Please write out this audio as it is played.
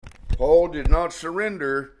Paul did not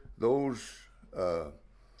surrender those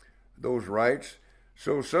rights.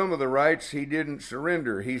 So some of the rights he didn't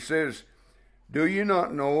surrender. He says, "Do you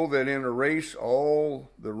not know that in a race all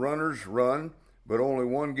the runners run, but only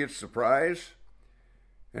one gets the prize?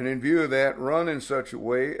 And in view of that, run in such a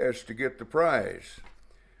way as to get the prize."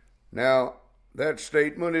 Now, that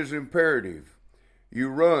statement is imperative. You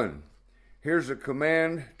run. Here's a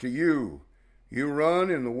command to you. You run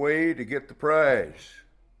in the way to get the prize.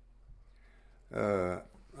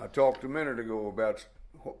 I talked a minute ago about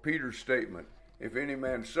Peter's statement, "If any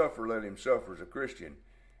man suffer, let him suffer as a Christian."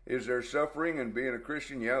 Is there suffering in being a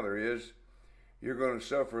Christian? Yeah, there is. You're going to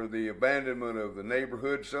suffer the abandonment of the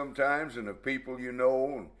neighborhood sometimes and of people you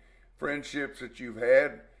know and friendships that you've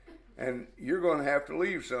had. And you're going to have to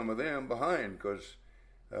leave some of them behind because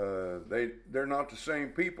they're not the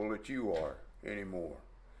same people that you are anymore.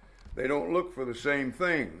 They don't look for the same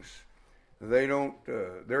things.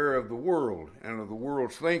 They're of the world and of the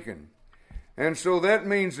world's thinking. And so that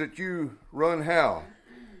means that you run how?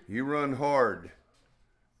 You run hard.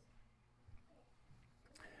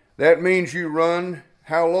 That means you run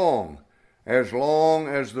how long? As long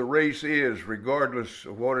as the race is, regardless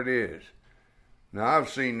of what it is. Now, I've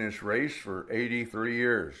seen this race for 83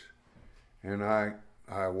 years, and I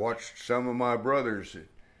watched some of my brothers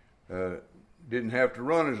that didn't have to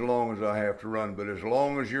run as long as I have to run, but as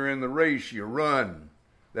long as you're in the race, you run.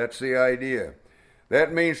 That's the idea.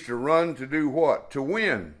 That means to run to do what? To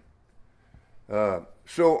win.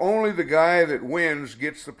 So only the guy that wins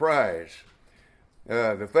gets the prize.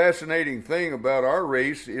 The fascinating thing about our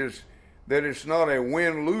race is that it's not a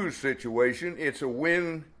win-lose situation, it's a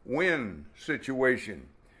win-win situation.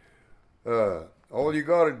 All you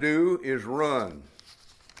got to do is run.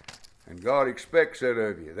 And God expects that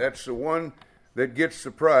of you. That's the one that gets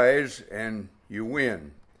the prize and you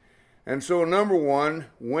win. And so number one,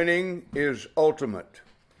 winning is ultimate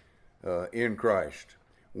in Christ.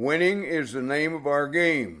 Winning is the name of our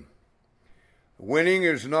game. Winning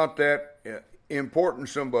is not that important,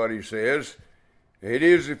 somebody says. It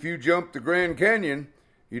is if you jump the Grand Canyon.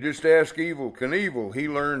 You just ask Evel Knievel. He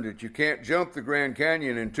learned that you can't jump the Grand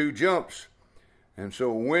Canyon in 2 jumps. And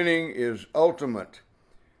so winning is ultimate.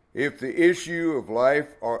 If the issue of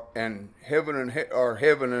life are heaven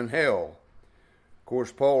and hell. Of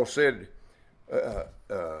course, Paul says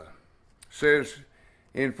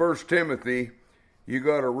in 1 Timothy, you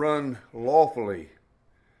got to run lawfully.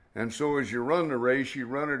 And so as you run the race, you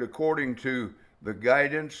run it according to the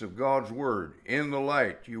guidance of God's word. In the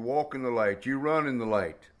light, you walk in the light, you run in the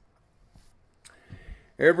light.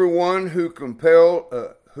 Everyone who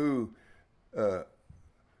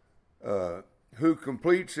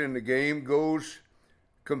competes in the game,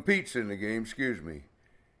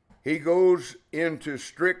 he goes into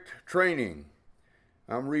strict training.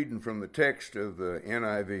 I'm reading from the text of the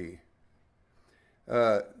NIV.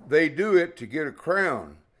 They do it to get a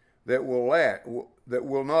crown that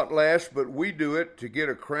will not last, but we do it to get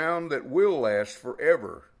a crown that will last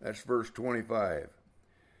forever. That's verse 25.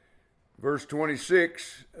 Verse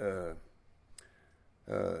 26,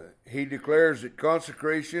 he declares that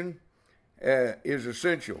consecration is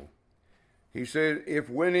essential. He said, if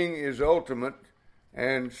winning is ultimate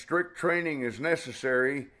and strict training is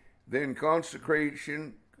necessary, then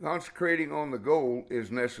consecrating on the goal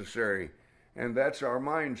is necessary. And that's our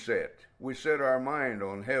mindset. We set our mind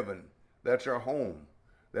on heaven. That's our home.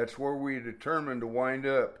 That's where we determine to wind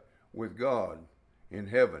up with God in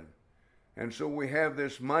heaven. And so we have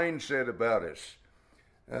this mindset about us.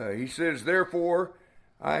 He says, therefore,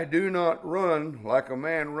 I do not run like a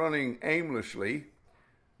man running aimlessly,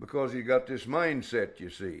 because you got this mindset, you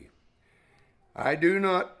see. I do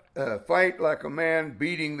not fight like a man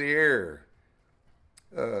beating the air.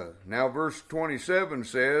 Now verse 27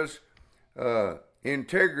 says,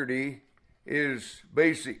 integrity is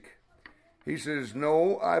basic. He says,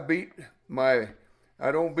 no, I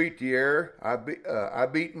don't beat the air. I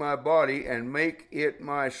beat my body and make it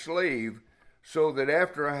my slave, so that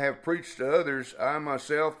after I have preached to others, I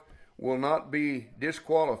myself will not be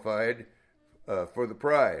disqualified for the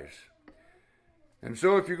prize. And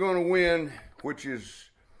so if you're going to win, which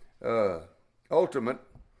is ultimate,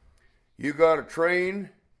 you got to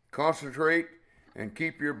train, concentrate, and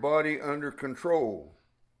keep your body under control.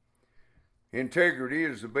 Integrity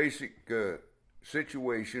is the basic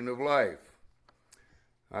situation of life.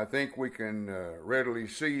 I think we can readily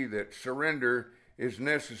see that surrender is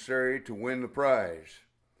necessary to win the prize.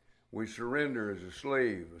 We surrender as a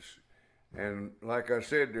slave. And like I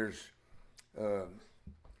said, there's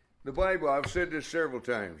the Bible, I've said this several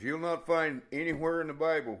times, you'll not find anywhere in the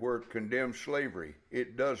Bible where it condemns slavery.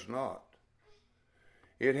 It does not.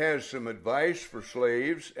 It has some advice for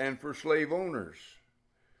slaves and for slave owners,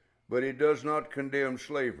 but it does not condemn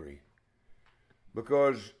slavery.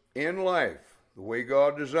 Because in life, the way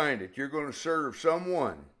God designed it, you're going to serve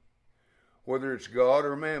someone, whether it's God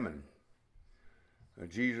or mammon.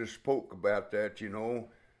 Jesus spoke about that,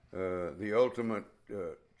 the ultimate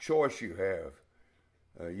choice you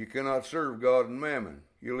have. You cannot serve God and mammon.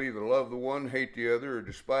 You'll either love the one, hate the other, or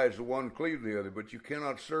despise the one, cleave the other, but you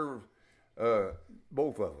cannot serve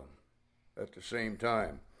both of them at the same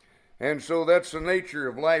time. And so that's the nature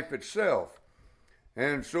of life itself.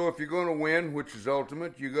 And so if you're going to win, which is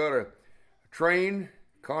ultimate, you got to train,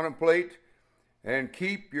 contemplate, and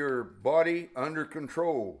keep your body under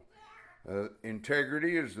control.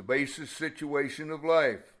 Integrity is the basis situation of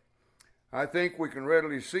life. I think we can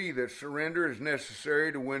readily see that surrender is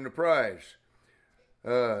necessary to win the prize.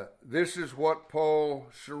 This is what Paul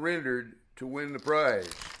surrendered to win the prize.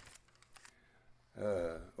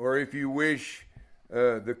 Or if you wish,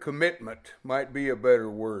 the commitment might be a better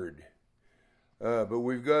word. But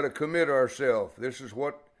we've got to commit ourselves. This is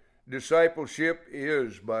what discipleship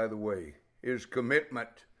is, by the way, is commitment.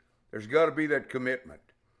 There's got to be that commitment.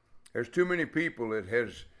 There's too many people that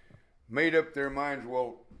has made up their minds,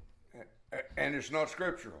 and it's not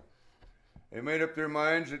scriptural. They made up their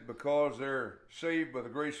minds that because they're saved by the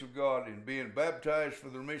grace of God and being baptized for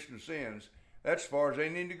the remission of sins, that's as far as they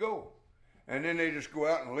need to go. And then they just go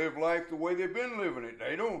out and live life the way they've been living it.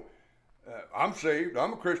 They don't, I'm saved,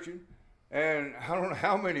 I'm a Christian. And I don't know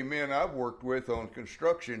how many men I've worked with on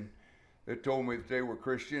construction that told me that they were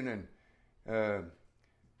Christian,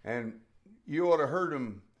 and you ought to heard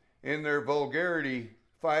them in their vulgarity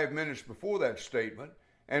 5 minutes before that statement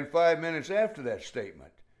and 5 minutes after that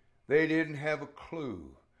statement. They didn't have a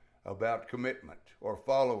clue about commitment or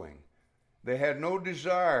following. They had no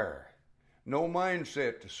desire, no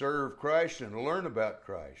mindset to serve Christ and to learn about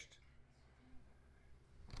Christ.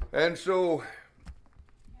 And so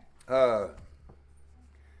the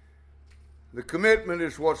commitment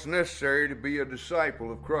is what's necessary to be a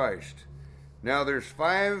disciple of Christ. Now there's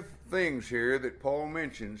 5 things here that Paul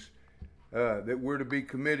mentions that we're to be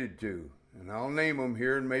committed to. And I'll name them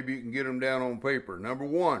here and maybe you can get them down on paper. Number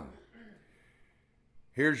 1,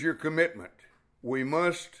 here's your commitment. We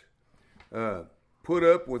must put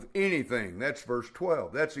up with anything. That's verse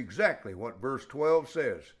 12. That's exactly what verse 12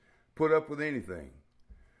 says. Put up with anything.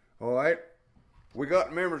 All right? We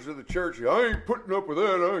got members of the church, I ain't putting up with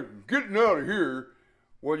that. I'm getting out of here.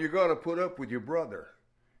 Well, you got to put up with your brother.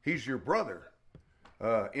 He's your brother.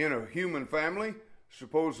 In a human family,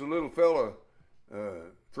 suppose the little fella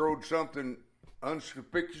throwed something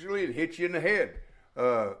unsuspiciously and hit you in the head.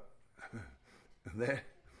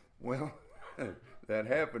 That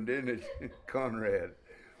happened, didn't it, Conrad?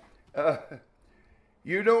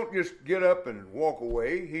 You don't just get up and walk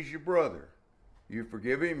away. He's your brother. You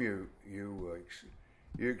forgive him.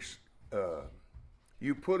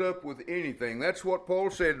 You put up with anything. That's what Paul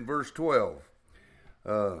said in verse 12.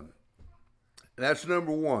 That's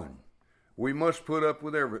number 1. We must put up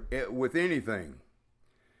with anything.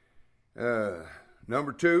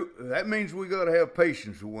 Number 2, that means we got to have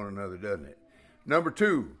patience with one another, doesn't it? Number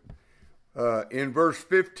 2, in verse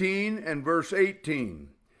 15 and verse 18,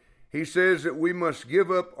 he says that we must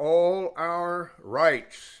give up all our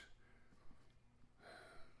rights.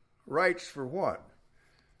 Rights for what?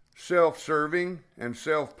 Self-serving and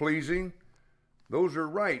self-pleasing. Those are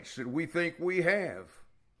rights that we think we have.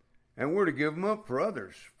 And we're to give them up for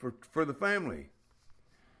others, for the family.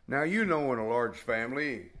 Now, in a large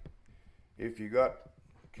family, if you got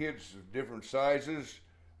kids of different sizes,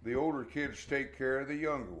 the older kids take care of the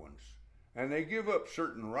younger ones. And they give up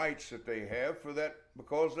certain rights that they have for that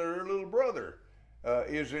because their little brother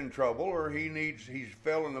is in trouble, or he's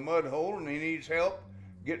fell in the mud hole and he needs help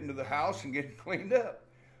getting to the house and getting cleaned up.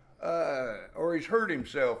 Or he's hurt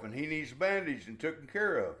himself and he needs bandaged and taken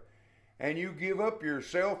care of. And you give up your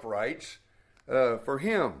self-rights for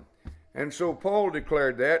him. And so Paul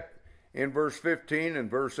declared that in verse 15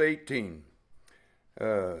 and verse 18.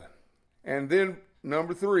 And then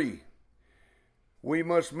number 3, we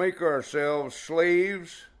must make ourselves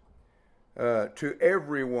slaves to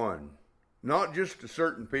everyone. Not just to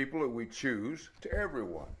certain people that we choose, to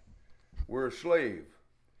everyone. We're a slave.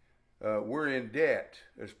 We're in debt,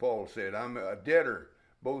 as Paul said. I'm a debtor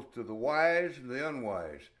both to the wise and the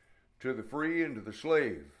unwise, to the free and to the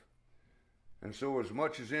slave. And so as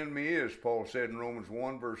much as in me is, Paul said in Romans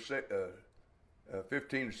 1, verse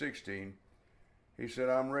 15 to 16, he said,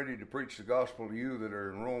 I'm ready to preach the gospel to you that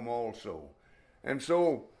are in Rome also. And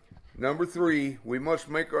so, number 3, we must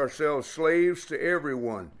make ourselves slaves to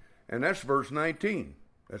everyone. And that's verse 19.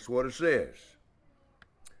 That's what it says.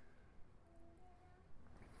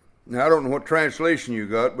 Now, I don't know what translation you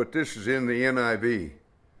got, but this is in the NIV.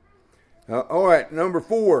 All right, number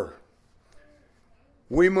 4.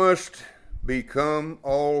 We must become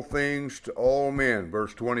all things to all men,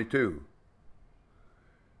 verse 22.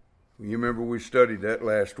 You remember we studied that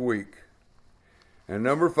last week. And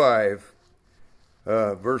number 5,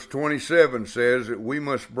 verse 27 says that we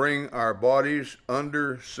must bring our bodies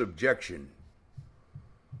under subjection.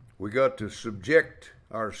 We got to subject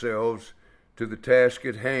ourselves to the task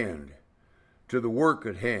at hand, to the work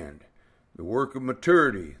at hand, the work of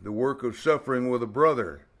maturity, the work of suffering with a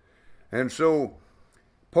brother. And so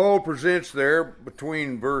Paul presents there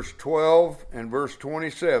between verse 12 and verse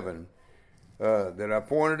 27 that I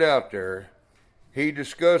pointed out there, he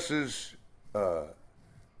discusses the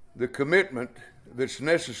commitment that's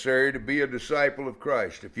necessary to be a disciple of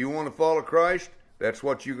Christ. If you want to follow Christ, that's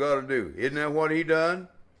what you got to do. Isn't that what he done?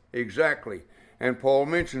 Exactly. And Paul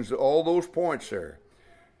mentions all those points there.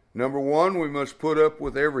 Number 1, we must put up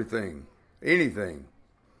with everything, anything.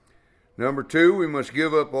 Number 2, we must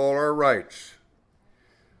give up all our rights,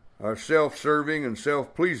 our self-serving and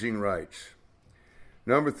self-pleasing rights.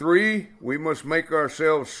 Number 3, we must make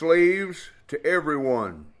ourselves slaves to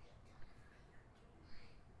everyone.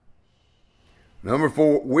 Number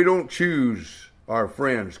 4, we don't choose our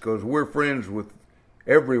friends because we're friends with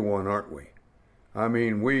everyone, aren't we? I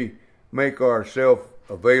mean, we make ourselves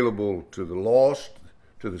available to the lost,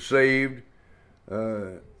 to the saved.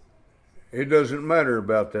 It doesn't matter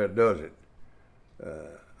about that, does it?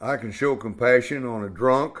 I can show compassion on a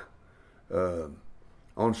drunk,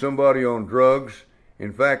 on somebody on drugs.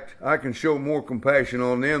 In fact, I can show more compassion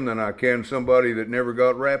on them than I can somebody that never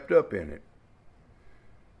got wrapped up in it.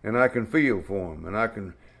 And I can feel for them, and I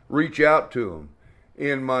can reach out to them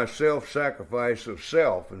in my self-sacrifice of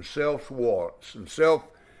self and self-wants and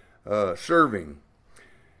self-serving.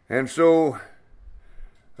 And so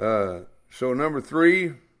number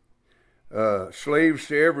 3, slaves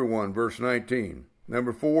to everyone, verse 19.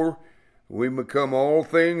 Number 4, we become all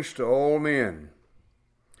things to all men.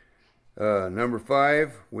 Number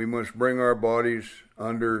 5, we must bring our bodies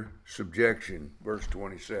under subjection, verse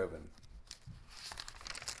 27.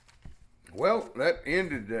 Well, that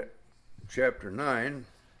ended chapter 9.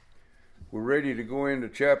 We're ready to go into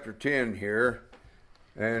chapter 10 here,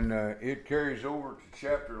 and it carries over to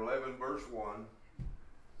chapter 11, verse 1,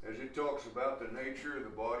 as it talks about the nature of the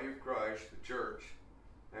body of Christ, the church,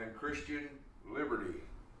 and Christian liberty,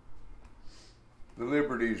 the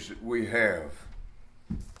liberties that we have.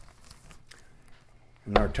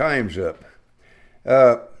 And our time's up.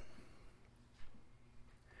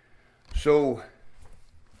 So,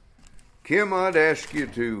 Kim, I'd ask you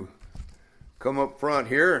to come up front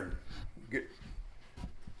here and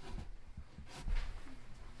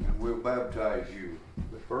we'll baptize you.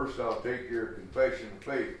 But first I'll take your confession of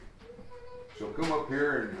faith. So come up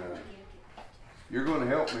here and you're going to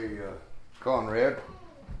help me, Conrad,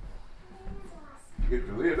 get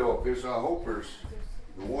the lid off this. I hope the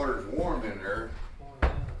water's warm in there.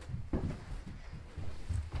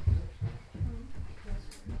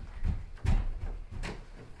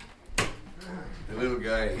 The little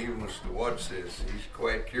guy, he wants to watch this. He's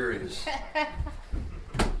quite curious.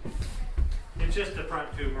 It's just the front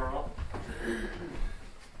two, Merle.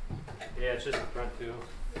 Yeah, it's just the front two.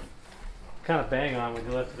 Kind of bang on when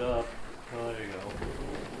you lift it up. Oh, there you go.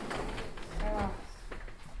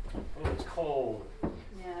 Oh, it's cold.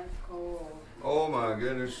 Yeah, it's cold. Oh my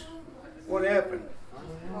goodness. What happened?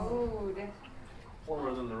 Cold.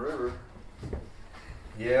 Warmer than the river.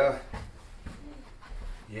 Yeah,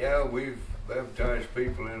 we've baptized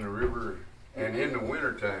people in the river and in the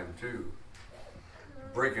wintertime too.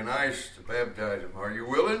 Breaking ice to baptize them. Are you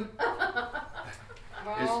willing?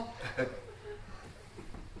 Well,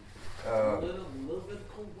 a little bit of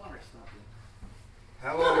cold water stopping.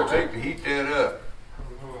 How long will it take to heat that up?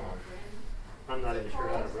 I'm not even sure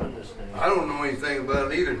how to run this thing. I don't know anything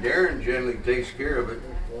about it either. Darren generally takes care of it.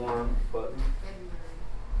 Warm, but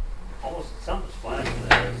almost something's flashing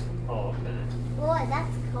there. Oh, okay. Boy,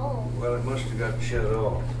 that's cold. Well, it must have got shut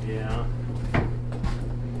off. Yeah.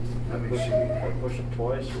 Let me see. I push it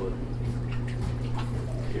twice, but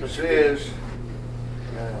It says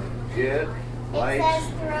jet, It lights, says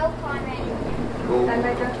throw Conrad. cold, And I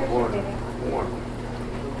don't warm.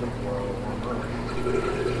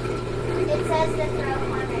 It says to throw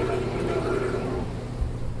Conrad.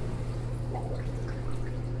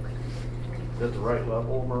 is that the right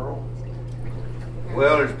level, Merle?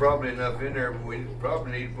 Well, there's probably enough in there, but we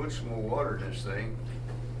probably need to put some more water in this thing.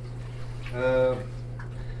 And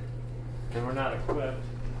we're not equipped.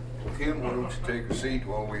 Kim, why don't you take a seat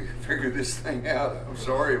while we figure this thing out? I'm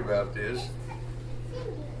sorry about this.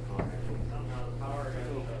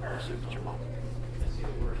 I see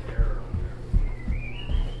the word error on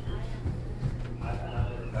there.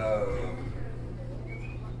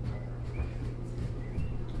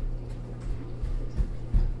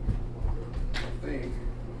 I think.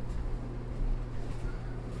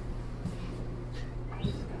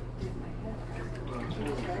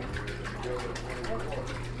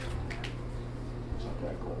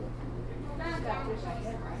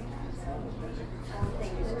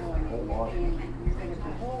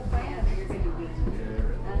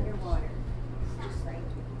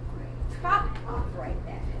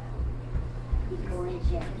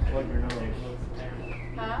 Plug your nose.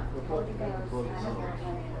 Huh?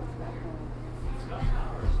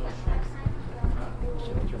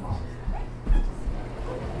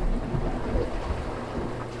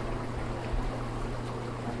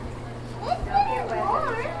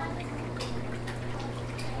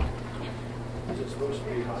 Is it supposed to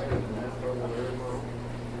be higher than that level there, Mo?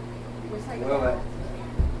 Well,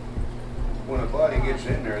 when a body gets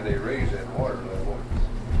in there, they raise that water level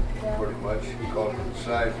pretty much because of the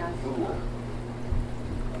size of the pool.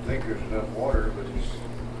 I think there's enough water, but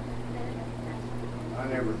I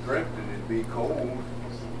never dreamt that it'd be cold.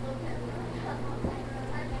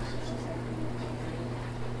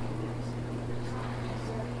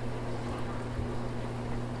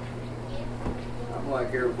 I'm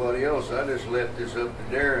like everybody else. I just left this up to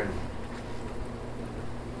Darren.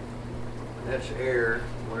 That's air,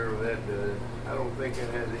 whatever that does. I don't think it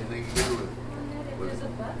has anything to do with There's a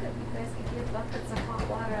bucket. You guys could get buckets of hot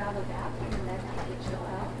water out of the bathroom and then have it chill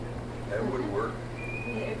out. that would work.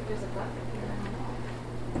 If there's a bucket here, I don't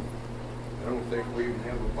know. I don't think we even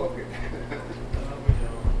have a bucket. No, we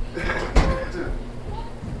don't.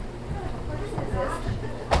 What is this?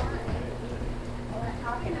 Well,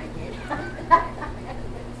 how can I get?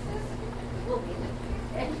 We'll be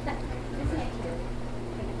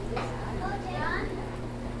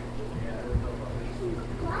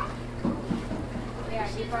Yeah,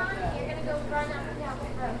 he brought the. You're gonna go run up and down the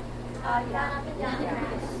road. Run up and down the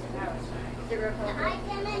grass. I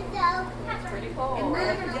can go. It's pretty cold. And when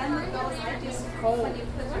you're done with those, I just, when you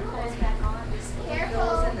put your clothes back on, just put Careful.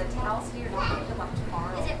 those in the towel so you're not going to come up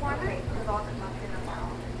tomorrow. Is it warmer? Okay, because I'll come up in a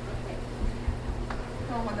towel.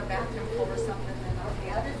 Go on the bathroom floor or something, then Okay,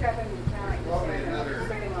 I'll just wrap it in the towel. Probably another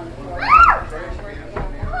Stick him on the floor. trash can.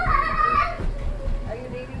 Are you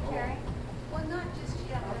leaving, Carrie? Well, not just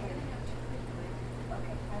yet. Okay.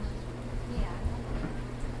 Okay. Yeah.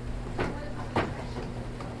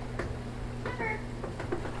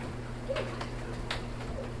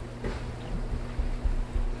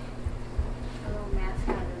 A little mask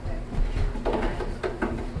under there.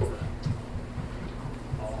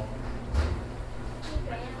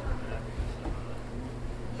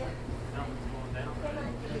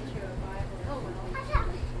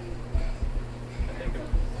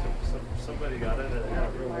 Somebody got it and had a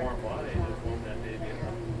real warm body and just warmed that baby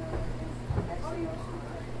up.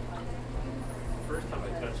 First time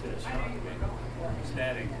I touched it, it shocked me.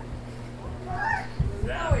 Static.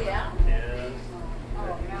 That, Oh, yeah? yes. Oh,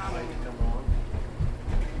 That no. light come on.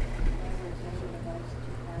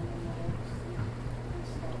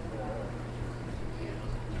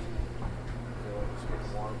 It's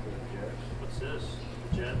getting warm for the jets. What's this?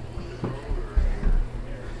 Jet control or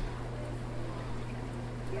air?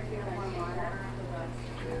 You're feeling warm water?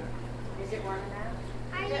 Yeah. Is it warm enough?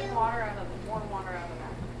 Are Get you? water out of, warm water out of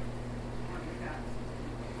that.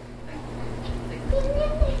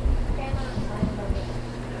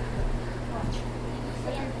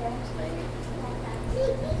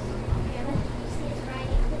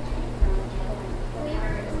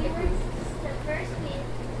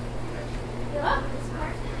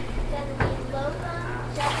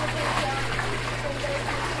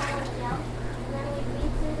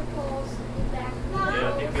 Yeah,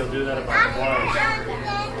 I think you'll do that about twice.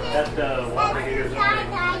 That water heater's on. I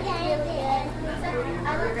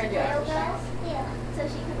looked at Railgun, so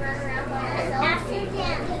she could run around by herself. After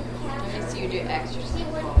dinner, So you do exercise. she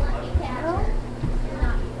wouldn't let me catch her.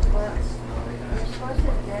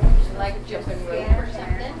 Like jumping rope or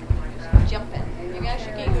something? Jumping. Maybe I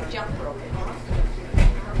should get you a jump rope.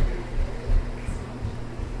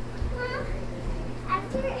 Mom,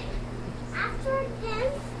 after this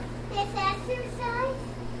exercise,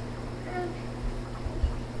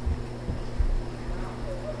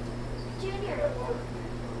 Junior.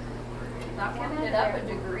 Not giving it up a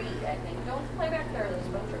degree, I think. Don't play back there, there's a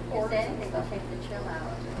bunch of cords and They'll stuff. take the chill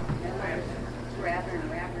out. Grab her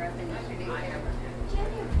and wrap her up in your suitcase.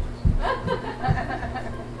 Junior. What?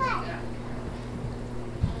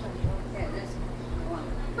 Yeah, this one.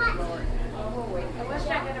 What? Lord. Oh, wait. I wish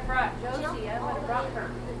I could have brought Josie, I would have brought her.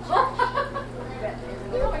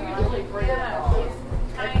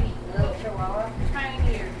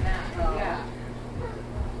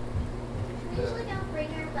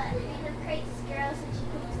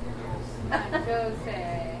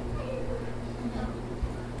 Jose.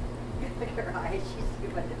 Look at her eyes. She's see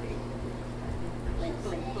what it is. Blink,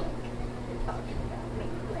 blink, blink. They're talking about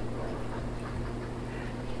blink, blink, blink.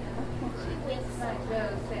 She winks.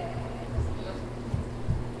 Jose.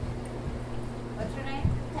 What's her name?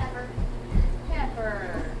 Pepper. Pepper.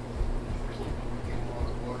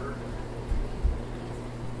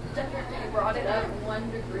 You brought it up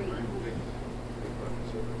 1 degree.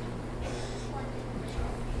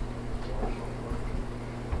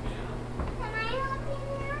 Can I help you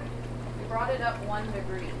now? You brought it up 1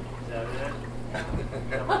 degree. Is that it?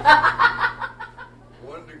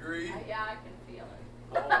 1 degree. Yeah, I can feel it.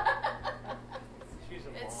 Oh. She's a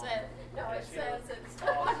It mom. said, no, it She- says it's Oh,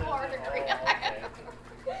 it 1 says more it. degree.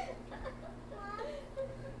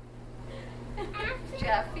 After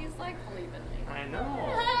Jeff, he's like leaving me. I know.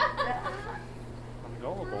 I'm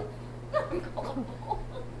gullible.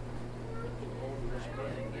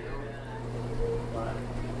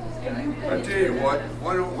 I tell you what,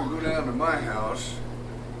 why don't we go down to my house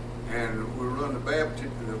and we'll run the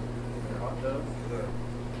baptism. Your hot tub?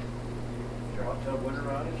 Is your hot tub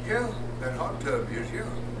winterized? Yeah, that hot tub is, yeah.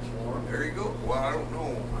 It's warm? There you go. Well, I don't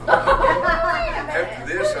know. After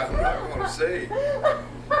this, I'm not going to say.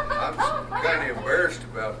 I'm kind of embarrassed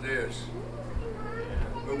about this.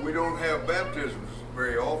 But we don't have baptisms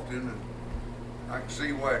very often, and I can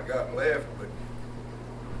see why it got left, but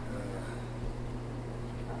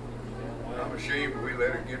I'm ashamed we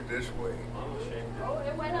let it get this way. I'm ashamed. Oh,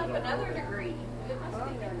 it went up another degree. It Oh, must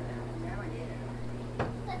be no, no, it is.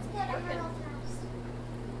 Let's go to Merle's house.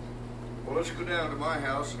 Well, let's go down to my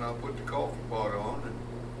house, and I'll put the coffee pot on. And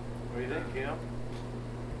What do you think, Kim?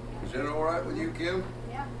 is that all right with you, Kim?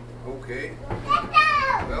 Yeah. Okay. Let's go!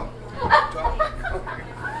 Well,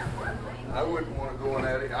 I wouldn't want to go in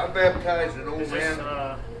that. I baptized an old Is this, man. this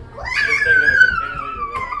thing going to continually to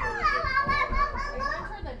run, or is it all out? We went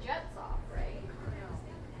for the jets off, right?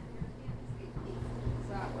 Is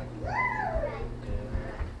that what you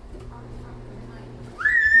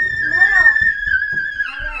Merle.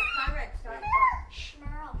 Conrad, stop.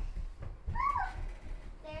 Merle.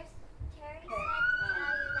 There's Terry said to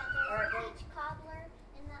tell you that there's a peach cobbler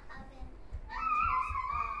in the oven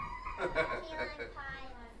and there's key lime pie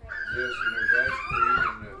in the fridge. Yes, and there's ice cream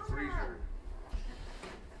in the freezer.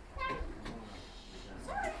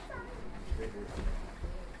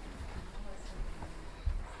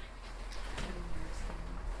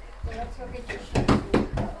 So let's go get your shoes.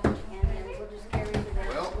 And then we'll just carry the rest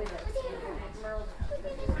Well. with us. Merle's.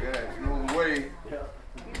 Yeah, there's no way.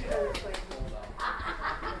 You can go this way.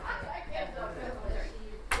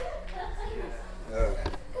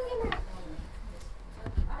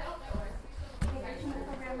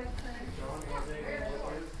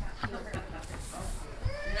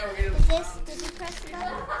 Is this, did you press it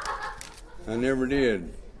up? I never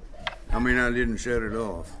did. I mean, I didn't shut it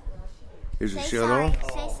off. Is it Say shut sorry.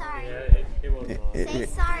 off? Say sorry. Yeah, it wasn't on. It- Say it-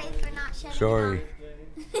 sorry for not shutting Sorry.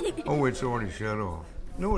 it off. Oh, it's already shut off.